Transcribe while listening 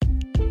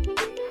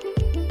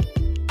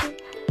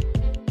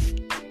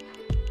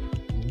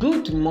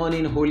Good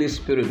morning, Holy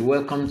Spirit.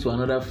 Welcome to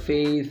another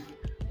Faith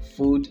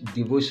Food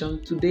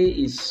Devotion. Today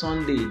is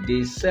Sunday,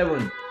 day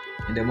 7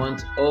 in the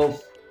month of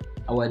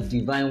our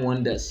divine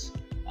wonders.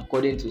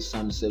 According to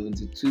Psalm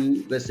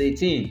 72, verse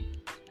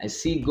 18, I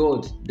see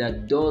God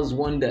that does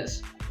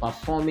wonders,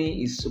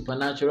 performing His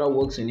supernatural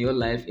works in your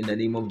life in the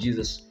name of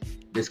Jesus.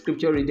 The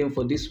scripture reading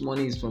for this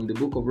morning is from the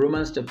book of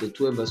Romans chapter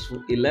 12, verse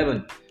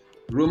 11.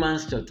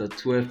 Romans chapter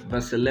 12,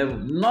 verse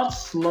 11. Not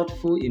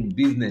slothful in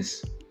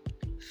business,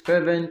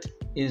 fervent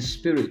in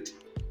spirit,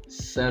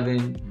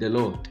 serving the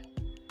Lord.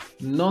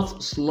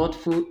 Not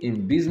slothful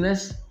in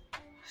business,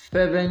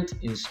 fervent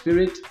in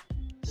spirit,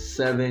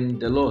 serving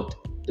the Lord.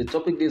 The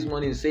topic this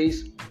morning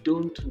says,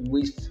 don't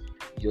waste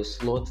your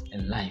sloth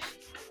in life.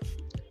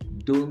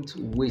 Don't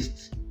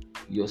waste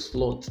your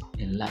sloth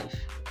in life.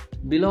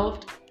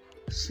 Beloved,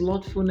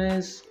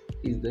 slothfulness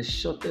is the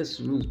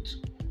shortest route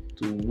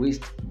to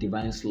waste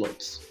divine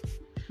sloths.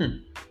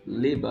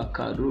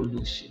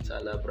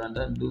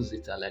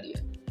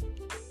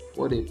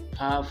 What a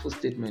powerful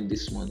statement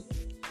this morning.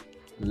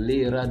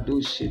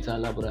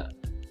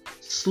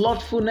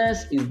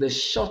 Slothfulness is the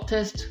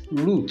shortest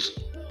route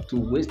to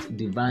waste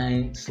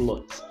divine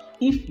sloths.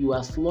 If you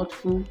are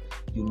slothful,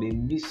 you may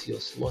miss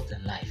your sloth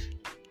in life.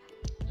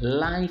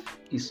 Life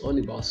is all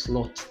about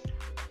sloth.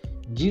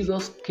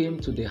 Jesus came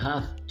to the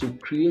earth to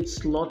create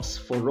sloths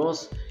for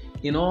us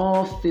in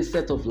all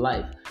facets of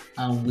life,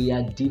 and we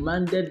are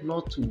demanded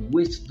not to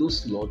waste those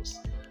sloths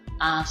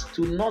as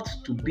to not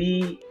to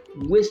be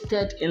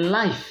wasted in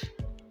life.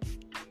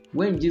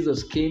 When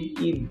Jesus came,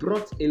 He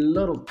brought a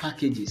lot of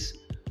packages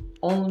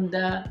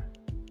under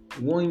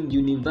one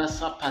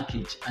universal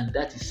package, and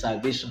that is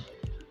salvation.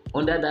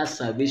 Under that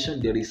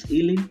salvation, there is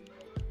healing,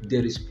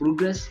 there is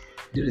progress,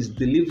 there is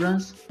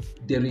deliverance,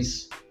 there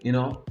is,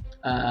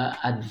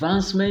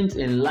 advancement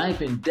in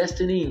life, in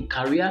destiny, in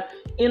career,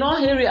 in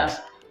all areas.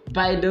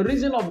 By the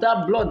reason of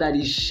that blood that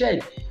He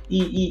shed,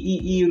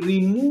 He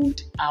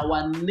removed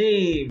our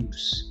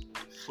names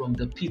from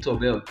the pit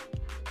of hell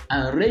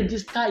and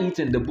registered it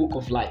in the book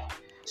of life.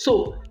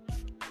 So,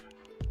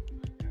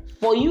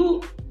 for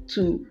you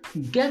to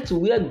get to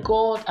where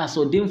God has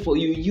ordained for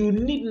you, you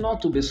need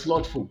not to be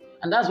slothful.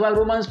 And that's why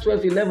Romans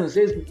 12:11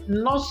 says,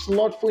 not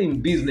slothful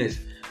in business,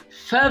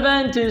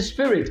 fervent in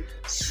spirit,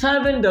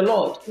 serving the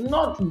Lord,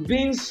 not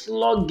being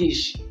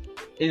sluggish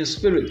in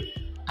spirit.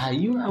 Are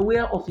you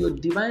aware of your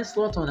divine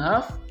sloth on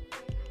earth?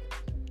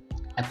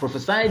 I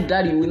prophesy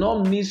that you will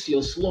not miss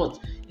your sloth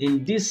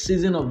in this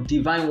season of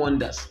divine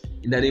wonders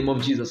in the name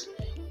of Jesus.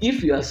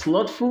 If you are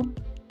slothful,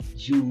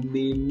 you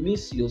may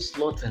miss your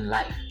sloth in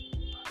life.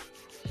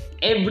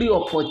 Every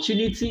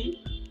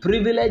opportunity,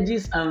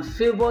 privileges, and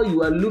favor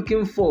you are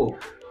looking for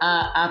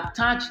are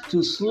attached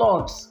to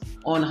sloths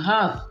on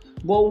earth.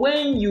 But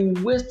when you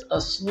waste a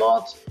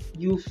sloth,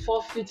 you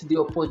forfeit the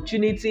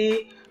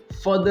opportunity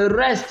for the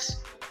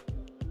rest.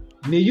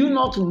 May you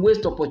not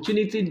waste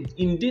opportunity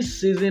in this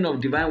season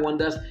of divine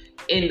wonders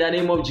in the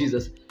name of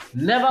Jesus.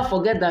 Never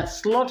forget that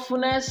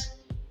slothfulness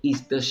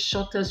is the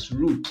shortest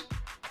route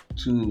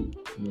to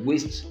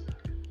waste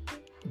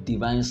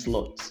divine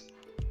sloths.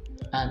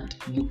 And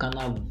you can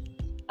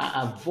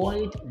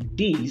avoid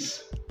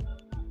this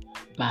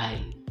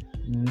by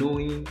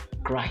knowing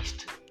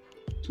Christ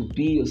to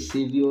be your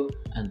Savior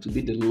and to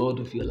be the Lord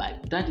of your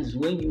life. That is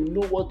when you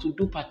know what to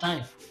do part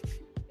time.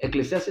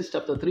 Ecclesiastes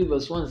chapter 3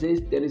 verse 1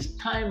 says, there is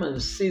time and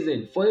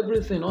season for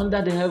everything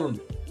under the heaven.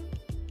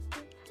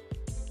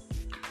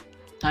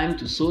 Time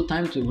to sow,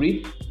 time to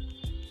reap,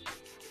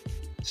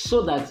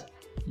 so that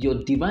your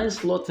divine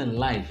sloth in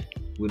life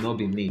will not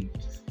be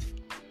missed.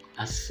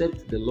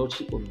 Accept the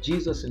Lordship of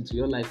Jesus into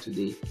your life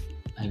today,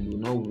 and you will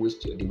not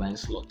waste your divine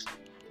sloth.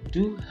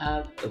 Do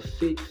have a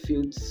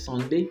faith-filled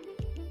Sunday.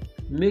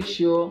 Make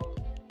sure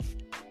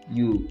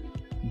you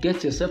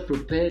get yourself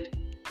prepared.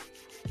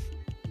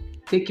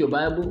 Take your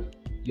Bible,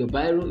 your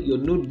biro, your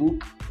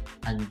notebook,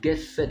 and get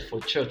set for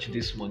church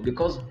this morning,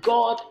 because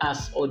God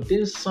has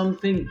ordained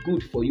something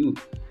good for you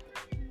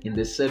in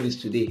the service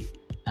today,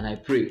 and I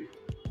pray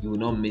you will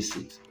not miss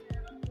it.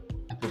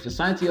 I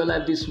prophesy to your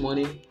life this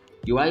morning,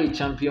 you are a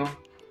champion.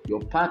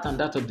 Your path and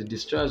that of the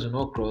destroyers will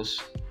not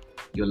cross.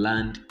 Your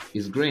land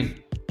is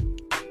green.